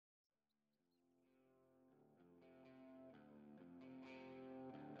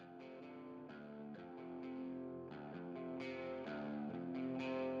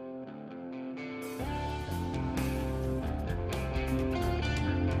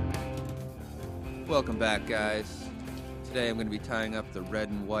Welcome back, guys. Today I'm going to be tying up the red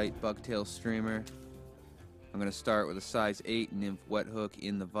and white bucktail streamer. I'm going to start with a size 8 Nymph wet hook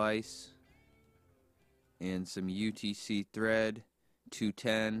in the vise and some UTC thread,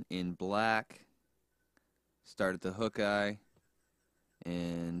 210 in black. Start at the hook eye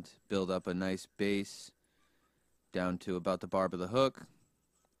and build up a nice base down to about the barb of the hook.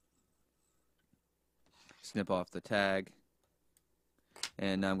 Snip off the tag.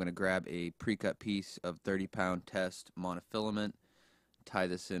 And now I'm going to grab a pre-cut piece of 30-pound test monofilament, tie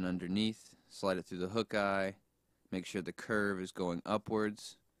this in underneath, slide it through the hook eye, make sure the curve is going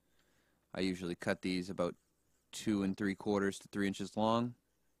upwards. I usually cut these about 2 3/4 to 3 inches long.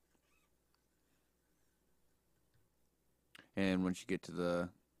 And once you get to the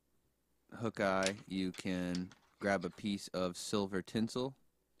hook eye, you can grab a piece of silver tinsel.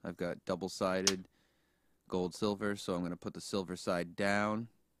 I've got double-sided gold silver, so I'm going to put the silver side down.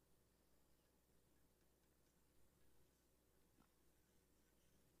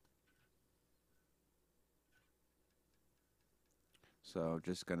 So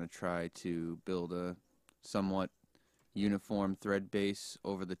just going to try to build a somewhat uniform thread base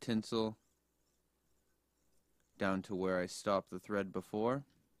over the tinsel down to where I stopped the thread before.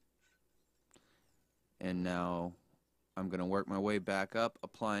 And now I'm going to work my way back up,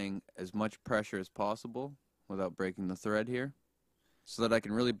 applying as much pressure as possible without breaking the thread here, so that I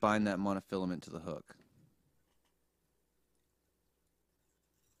can really bind that monofilament to the hook.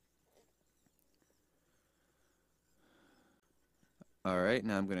 Alright,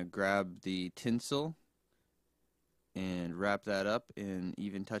 now I'm going to grab the tinsel and wrap that up in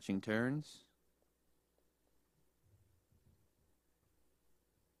even touching turns.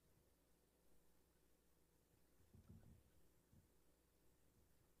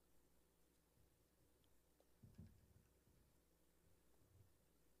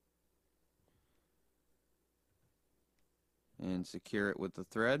 And secure it with the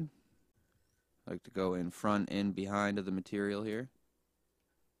thread. I like to go in front and behind of the material here.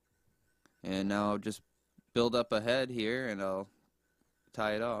 And now I'll just build up a head here and I'll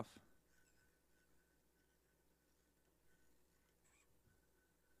tie it off.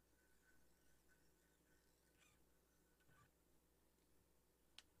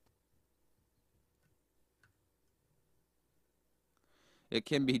 It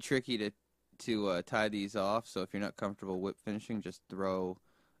can be tricky to tie these off, so if you're not comfortable whip finishing, just throw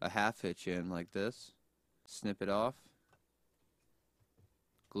a half hitch in like this, snip it off,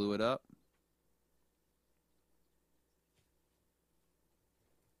 glue it up.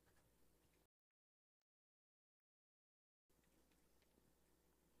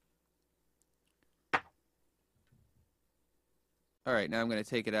 Alright, now I'm going to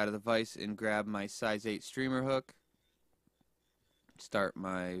take it out of the vise and grab my size 8 streamer hook, start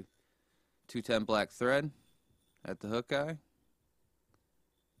my 210 black thread at the hook eye.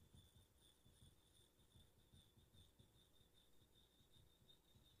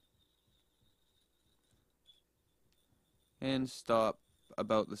 And stop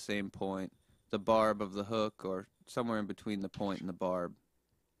about the same point, the barb of the hook, or somewhere in between the point and the barb.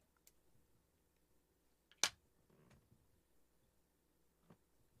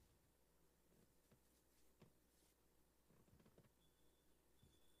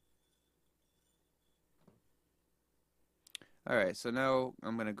 Alright, so now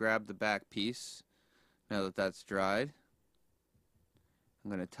I'm going to grab the back piece, now that that's dried. I'm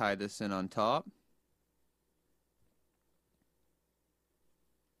going to tie this in on top.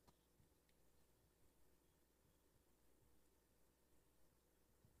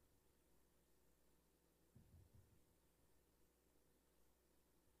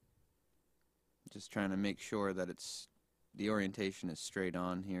 Just trying to make sure that the orientation is straight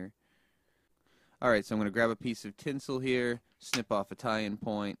on here. Alright, so I'm going to grab a piece of tinsel here, snip off a tie-in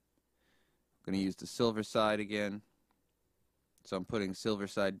point. I'm going to use the silver side again. So I'm putting silver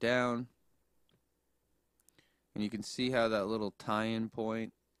side down. And you can see how that little tie-in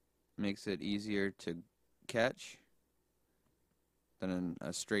point makes it easier to catch than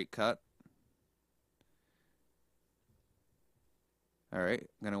a straight cut. Alright,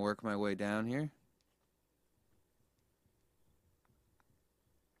 I'm going to work my way down here.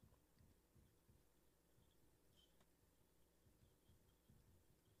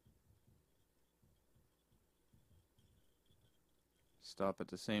 Stop at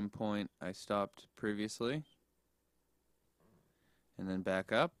the same point I stopped previously, and then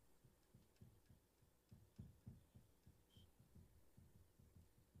back up.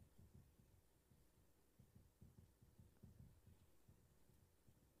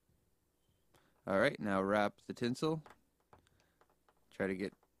 Alright, now wrap the tinsel. Try to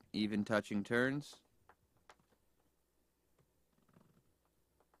get even touching turns.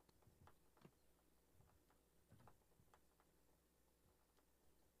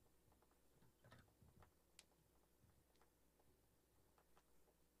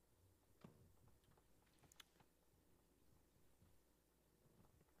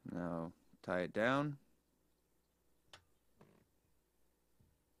 Now tie it down.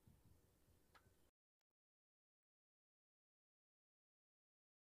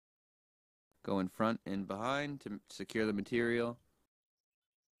 Go in front and behind to secure the material.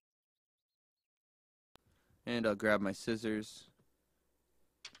 And I'll grab my scissors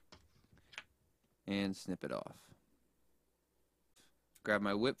and snip it off. Grab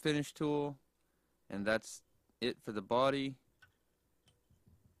my whip finish tool, and that's it for the body.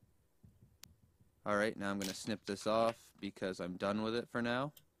 Alright, now I'm going to snip this off because I'm done with it for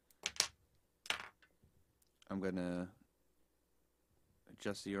now. I'm going to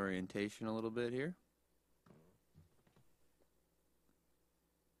adjust the orientation a little bit here.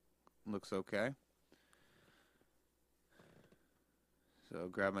 Looks okay. So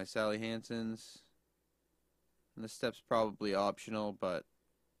grab my Sally Hansens. And this step's probably optional, but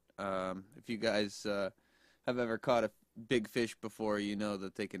if you guys have ever caught a big fish before, you know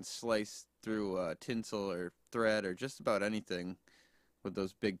that they can slice through tinsel or thread or just about anything with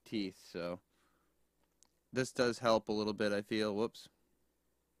those big teeth. So this does help a little bit, I feel. Whoops.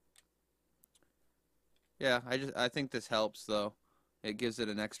 Yeah, I think this helps though. It gives it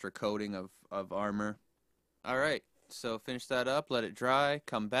an extra coating of armor. Alright, so finish that up, let it dry,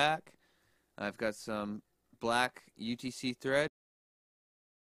 come back. I've got some black UTC thread.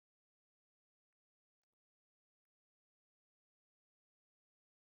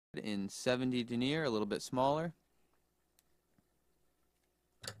 In 70 denier, a little bit smaller.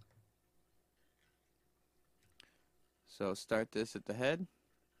 So start this at the head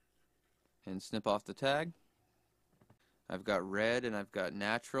and snip off the tag. I've got red and I've got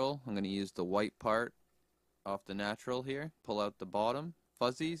natural. I'm going to use the white part off the natural here. Pull out the bottom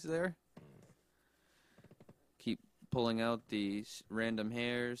fuzzies there. Keep pulling out these random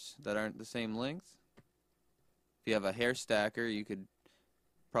hairs that aren't the same length. If you have a hair stacker, you could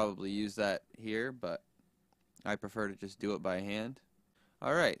probably use that here, but I prefer to just do it by hand.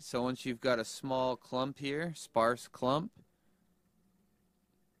 Alright, so once you've got a small clump here, sparse clump,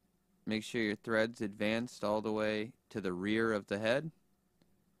 make sure your thread's advanced all the way to the rear of the head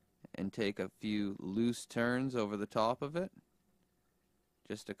and take a few loose turns over the top of it.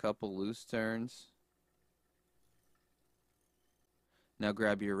 Just a couple loose turns. Now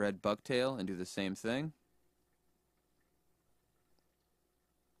grab your red bucktail and do the same thing.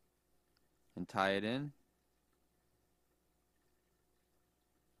 And tie it in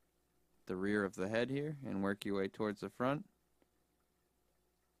the rear of the head here and work your way towards the front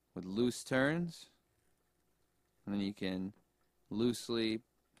with loose turns, and then you can loosely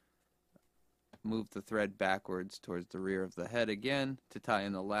move the thread backwards towards the rear of the head again to tie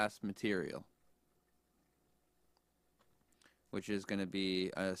in the last material, which is going to be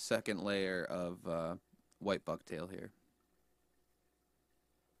a second layer of white bucktail here.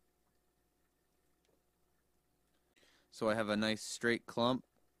 So I have a nice straight clump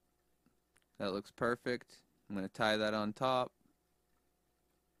that looks perfect. I'm going to tie that on top.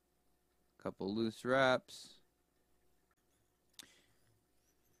 Couple loose wraps.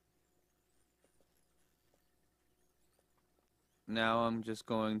 Now I'm just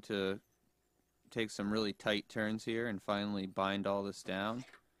going to take some really tight turns here and finally bind all this down.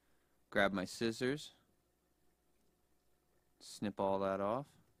 Grab my scissors. Snip all that off.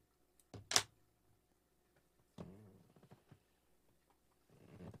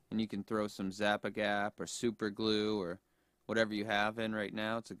 And you can throw some Zap-A-Gap or super glue or whatever you have in right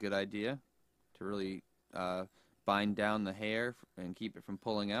now. It's a good idea to really bind down the hair and keep it from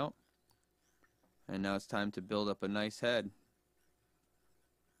pulling out. And now it's time to build up a nice head.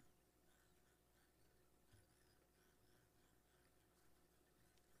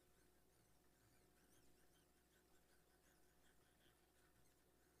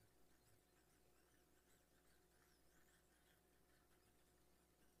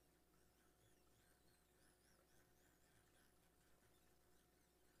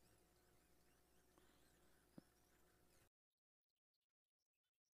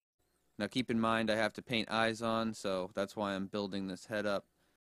 Now keep in mind I have to paint eyes on, so that's why I'm building this head up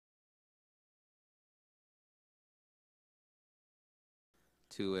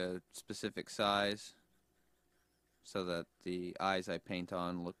to a specific size so that the eyes I paint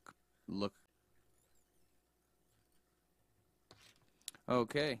on look.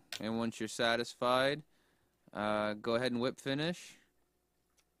 Okay, and once you're satisfied, go ahead and whip finish.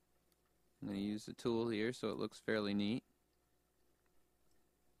 I'm going to use the tool here so it looks fairly neat.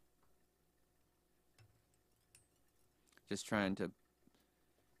 Just trying to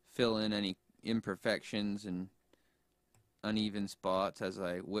fill in any imperfections and uneven spots as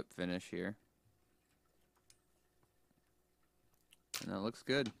I whip finish here. And that looks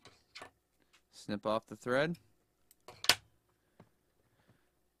good. Snip off the thread.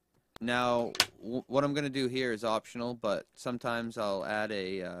 Now, what I'm going to do here is optional, but sometimes I'll add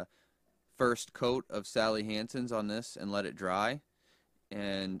a first coat of Sally Hansens on this and let it dry.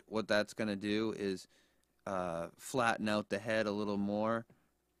 And what that's going to do is flatten out the head a little more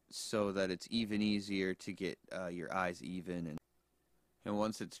so that it's even easier to get your eyes even. And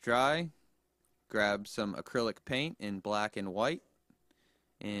once it's dry, grab some acrylic paint in black and white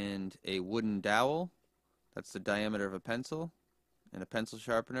and a wooden dowel. That's the diameter of a pencil, and a pencil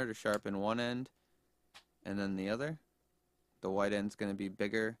sharpener to sharpen one end and then the other. The white end's going to be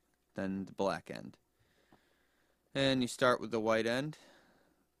bigger than the black end. And you start with the white end,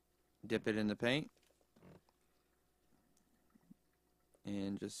 dip it in the paint,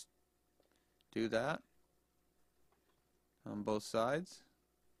 and just do that on both sides.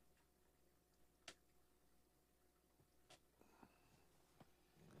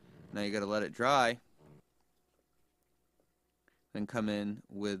 Now you got to let it dry. Then come in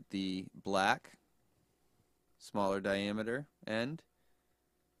with the black, smaller diameter end,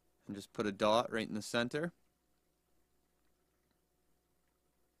 and just put a dot right in the center.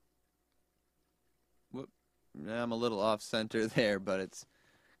 Whoop. I'm a little off center there, but it's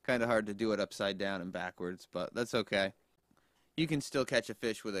kind of hard to do it upside down and backwards, but that's okay. You can still catch a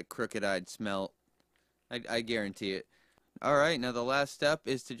fish with a crooked-eyed smelt. I guarantee it. Alright, now the last step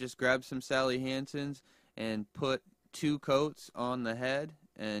is to just grab some Sally Hansens and put 2 coats on the head,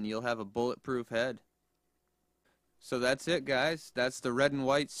 and you'll have a bulletproof head. So that's it, guys. That's the red and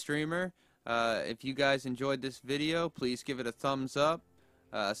white streamer. If you guys enjoyed this video, please give it a thumbs up,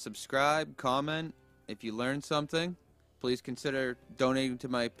 subscribe, comment. If you learned something, please consider donating to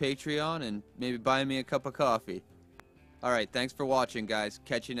my Patreon and maybe buying me a cup of coffee. Alright, thanks for watching, guys.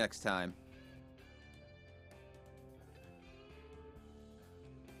 Catch you next time.